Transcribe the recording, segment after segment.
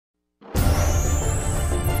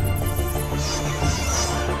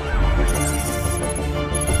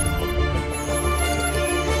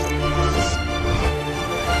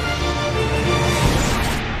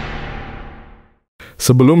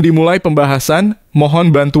Sebelum dimulai pembahasan, mohon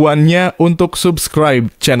bantuannya untuk subscribe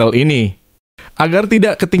channel ini, agar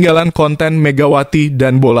tidak ketinggalan konten Megawati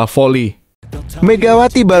dan bola voli.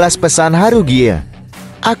 Megawati balas pesan haru Gia.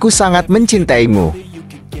 Aku sangat mencintaimu.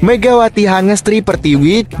 Megawati Hangestri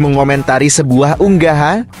Pertiwi mengomentari sebuah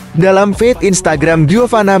unggahan dalam feed Instagram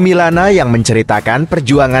Giovanna Milana yang menceritakan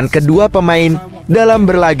perjuangan kedua pemain dalam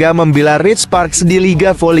berlaga membela Red Sparks di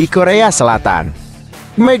Liga Voli Korea Selatan.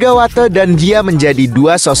 Megawati dan Gia menjadi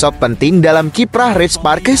dua sosok penting dalam kiprah Red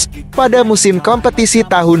Sparks pada musim kompetisi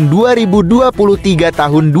tahun 2023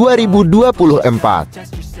 tahun 2024.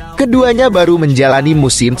 Keduanya baru menjalani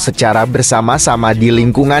musim secara bersama-sama di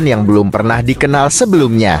lingkungan yang belum pernah dikenal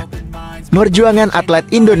sebelumnya. Perjuangan atlet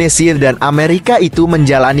Indonesia dan Amerika itu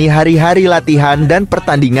menjalani hari-hari latihan dan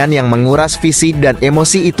pertandingan yang menguras fisik dan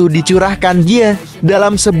emosi itu dicurahkan Gia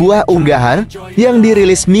dalam sebuah unggahan yang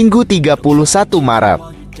dirilis Minggu 31 Maret.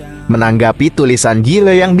 Menanggapi tulisan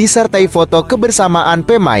Gia yang disertai foto kebersamaan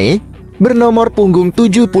pemain bernomor punggung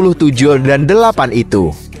 77 dan 8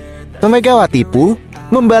 itu, Megawati pun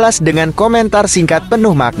membalas dengan komentar singkat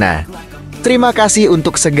penuh makna. "Terima kasih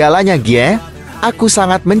untuk segalanya Gia. Aku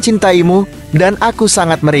sangat mencintaimu dan aku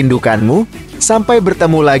sangat merindukanmu. Sampai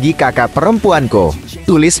bertemu lagi kakak perempuanku,"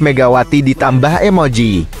 tulis Megawati ditambah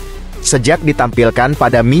emoji. Sejak ditampilkan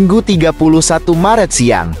pada Minggu 31 Maret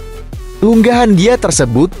siang, unggahan Gia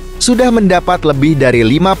tersebut sudah mendapat lebih dari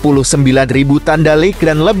 59.000 tanda like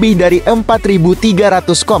dan lebih dari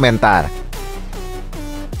 4.300 komentar.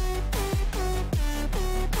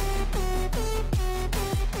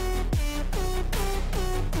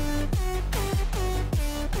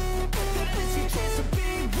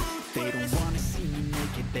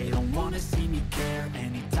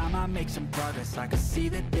 I can see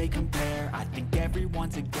that they compare. I think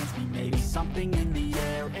everyone's against me. Maybe something in the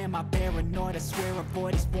air. Am I paranoid? I swear a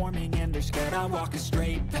void is forming and they're scared I walk a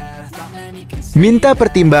straight path. Not many can see. Minta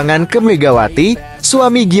pertimbangan ke Megawati,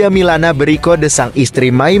 suami Gia Milana beri kode sang istri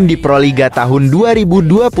main di Proliga tahun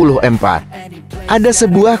 2024. Ada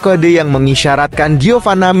sebuah kode yang mengisyaratkan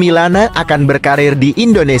Giovanna Milana akan berkarir di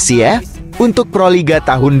Indonesia. Untuk Proliga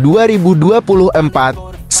tahun 2024,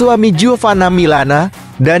 suami Giovanna Milana,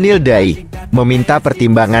 Daniel Dai, meminta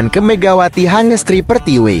pertimbangan ke Megawati Hangestri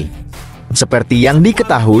Pertiwi. Seperti yang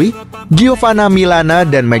diketahui, Giovanna Milana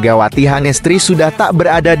dan Megawati Hangestri sudah tak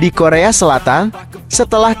berada di Korea Selatan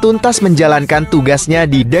setelah tuntas menjalankan tugasnya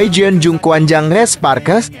di Daejeon Jungkwanjang Red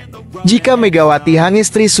Sparks. Jika Megawati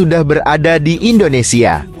Hangestri sudah berada di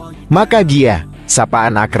Indonesia, maka Gia,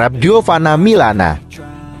 sapaan akrab Giovanna Milana,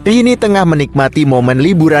 ini tengah menikmati momen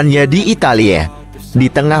liburannya di Italia. Di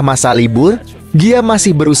tengah masa libur, Gia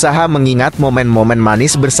masih berusaha mengingat momen-momen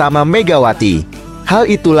manis bersama Megawati. Hal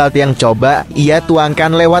itulah yang coba ia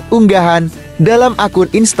tuangkan lewat unggahan dalam akun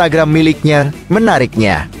Instagram miliknya.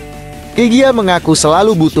 Menariknya, Gia mengaku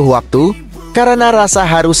selalu butuh waktu karena rasa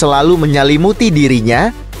haru selalu menyelimuti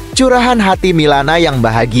dirinya. Curahan hati Milana yang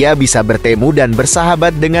bahagia bisa bertemu dan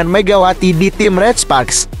bersahabat dengan Megawati di tim Red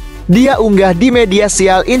Sparks. Dia unggah di media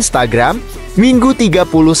sosial Instagram Minggu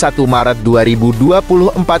 31 Maret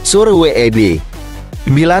 2024 sore WIB.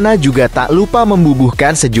 Milana juga tak lupa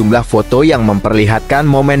membubuhkan sejumlah foto yang memperlihatkan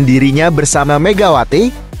momen dirinya bersama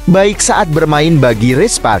Megawati, baik saat bermain bagi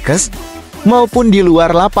Red Sparks maupun di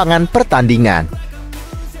luar lapangan pertandingan.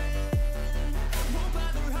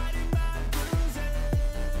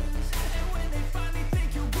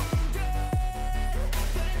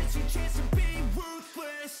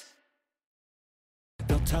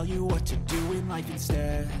 Tell you what to do in life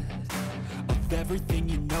instead of everything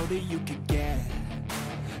you know that you could get.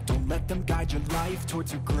 Don't let them guide your life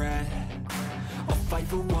towards regret. I'll fight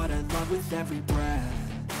for what I love with every breath.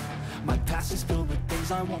 My past is filled with things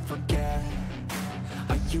I won't forget.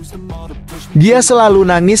 I use them all to push me. Dia selalu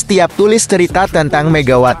nangis tiap tulis cerita tentang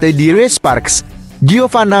Megawati di Red Sparks.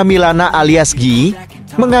 Giovanna Milana alias Gi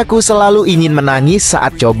mengaku selalu ingin menangis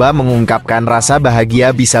saat coba mengungkapkan rasa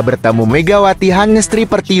bahagia bisa bertemu Megawati Hangestri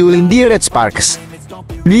Pertiwi di Red Sparks.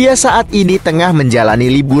 Dia saat ini tengah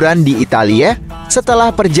menjalani liburan di Italia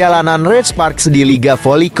setelah perjalanan Red Sparks di Liga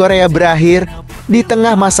Voli Korea berakhir. Di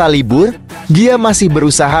tengah masa libur, Gia masih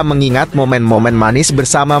berusaha mengingat momen-momen manis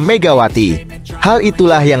bersama Megawati. Hal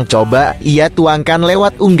itulah yang coba ia tuangkan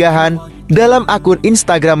lewat unggahan dalam akun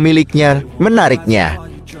Instagram miliknya.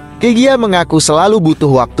 Menariknya, Gia mengaku selalu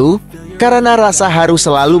butuh waktu karena rasa haru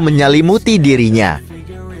selalu menyelimuti dirinya.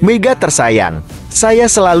 "Mega tersayang, saya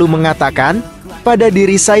selalu mengatakan pada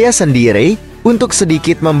diri saya sendiri untuk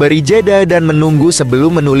sedikit memberi jeda dan menunggu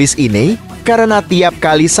sebelum menulis ini, karena tiap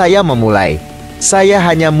kali saya memulai, saya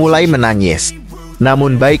hanya mulai menangis.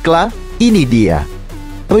 Namun baiklah, ini dia."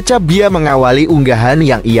 Ucap Bia mengawali unggahan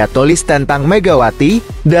yang ia tulis tentang Megawati.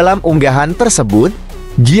 Dalam unggahan tersebut,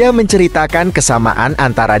 Gia menceritakan kesamaan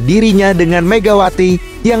antara dirinya dengan Megawati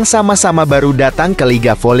yang sama-sama baru datang ke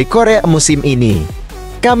Liga Voli Korea musim ini.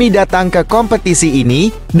 Kami datang ke kompetisi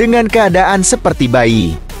ini dengan keadaan seperti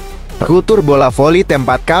bayi. Kultur bola voli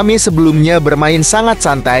tempat kami sebelumnya bermain sangat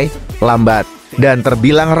santai, lambat, dan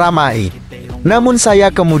terbilang ramai. Namun saya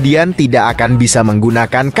kemudian tidak akan bisa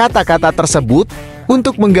menggunakan kata-kata tersebut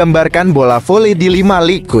untuk menggambarkan bola voli di 5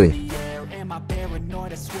 liga.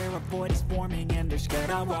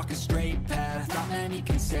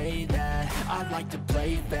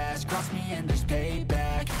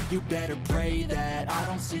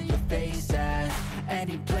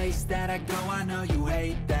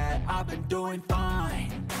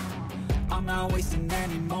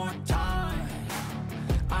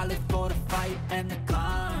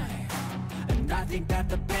 I think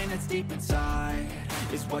that the pain that's deep inside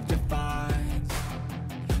is what defines.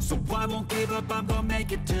 So I won't give up, I'm gonna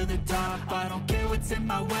make it to the top. I don't care what's in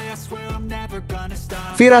my way, I swear I'm never gonna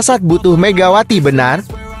stop. Firasat butuh Megawati benar.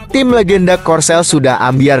 Tim legenda Korsel sudah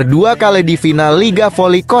ambiar 2 kali di final Liga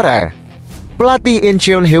Voli Korea. Pelatih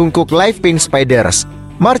Incheon Hyunkuk Live Pink Spiders,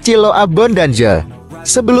 Marcelo Abondanza,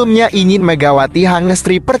 sebelumnya ingin Megawati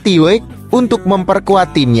Hangestri Pertiwi untuk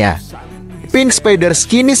memperkuat timnya. Pink Spiders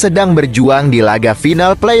kini sedang berjuang di laga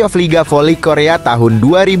final playoff Liga Voli Korea tahun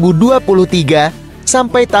 2023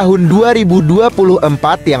 sampai tahun 2024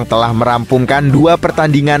 yang telah merampungkan 2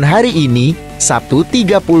 pertandingan hari ini, Sabtu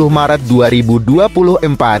 30 Maret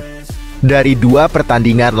 2024. Dari 2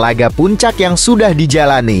 pertandingan laga puncak yang sudah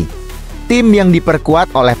dijalani, tim yang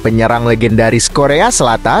diperkuat oleh penyerang legendaris Korea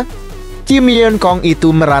Selatan, Kim Yeon Kong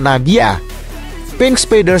itu merana Bia. Pink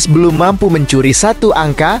Spiders belum mampu mencuri 1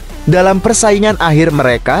 angka dalam persaingan akhir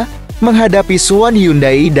mereka menghadapi Suwon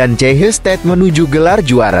Hyundai dan Jaehae State menuju gelar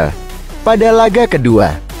juara. Pada laga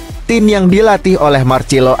kedua, tim yang dilatih oleh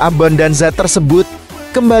Marcelo Abondanza tersebut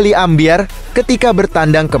kembali ambiar ketika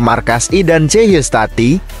bertandang ke markas I dan Jaehae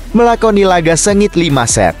State melakoni laga sengit 5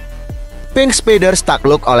 set. Pink Spiders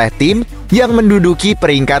takluk oleh tim yang menduduki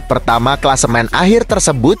peringkat pertama klasemen akhir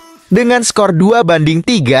tersebut dengan skor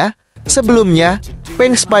 2-3. Sebelumnya,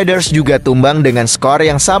 Pink Spiders juga tumbang dengan skor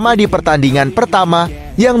yang sama di pertandingan pertama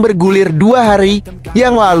yang bergulir 2 hari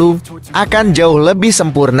yang lalu. Akan jauh lebih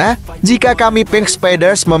sempurna jika kami Pink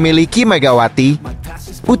Spiders memiliki Megawati,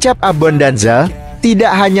 ucap Abondanza.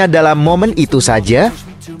 Tidak hanya dalam momen itu saja,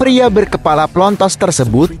 pria berkepala pelontos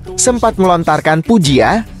tersebut sempat melontarkan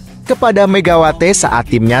pujian kepada Megawati saat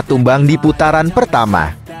timnya tumbang di putaran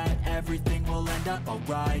pertama.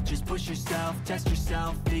 Just push yourself, test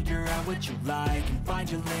yourself, figure out what you like and find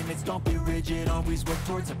your limits, don't be rigid, always work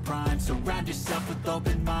towards a prime. Surround yourself with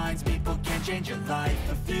open minds, people can change your life.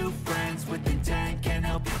 A few friends with intent can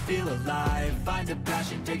help you feel alive. Find a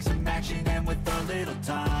passion, take some action, and with a little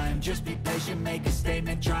time, just be patient, make a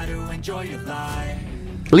statement, try to enjoy your life.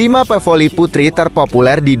 5 pevoli putri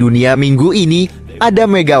terpopuler di dunia minggu ini ada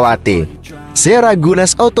Megawati,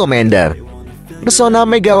 Seragunas Automender. Pesona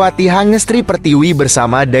Megawati Hangestri Pertiwi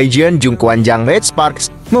bersama Daejeon Jungkwanjang Red Sparks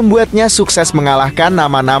membuatnya sukses mengalahkan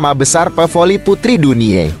nama-nama besar pevoli putri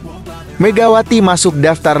dunia. Megawati masuk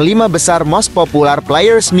daftar 5 besar most popular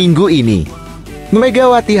players minggu ini.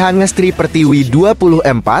 Megawati Hangestri Pertiwi 24,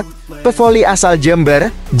 pevoli asal Jember,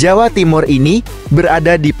 Jawa Timur ini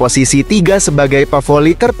berada di posisi 3 sebagai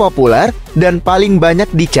pevoli terpopuler dan paling banyak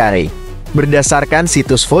dicari berdasarkan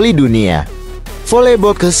situs voli dunia.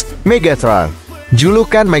 Volleyball Megatron.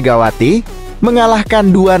 Julukan Megawati mengalahkan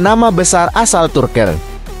 2 nama besar asal Turki,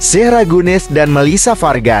 Seragunes dan Melissa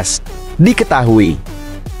Vargas. Diketahui,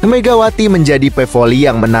 Megawati menjadi pevoli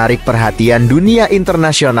yang menarik perhatian dunia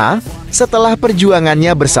internasional setelah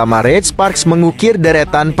perjuangannya bersama Red Sparks mengukir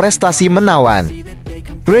deretan prestasi menawan.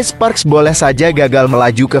 Red Sparks boleh saja gagal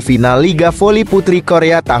melaju ke final Liga Voli Putri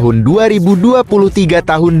Korea tahun 2023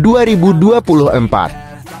 tahun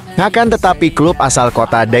 2024. Akan tetapi klub asal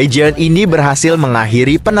kota Daejeon ini berhasil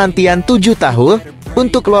mengakhiri penantian 7 tahun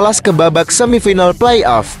untuk lolos ke babak semifinal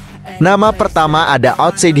playoff. Nama pertama ada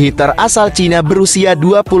outside hitter asal Cina berusia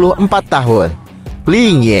 24 tahun,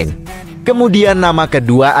 Ling Ying. Kemudian nama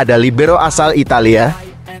kedua ada libero asal Italia,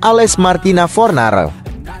 Ales Martina Fornaro.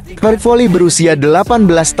 Pevoli berusia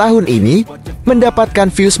 18 tahun ini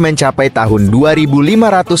mendapatkan views mencapai tahun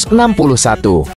 2561.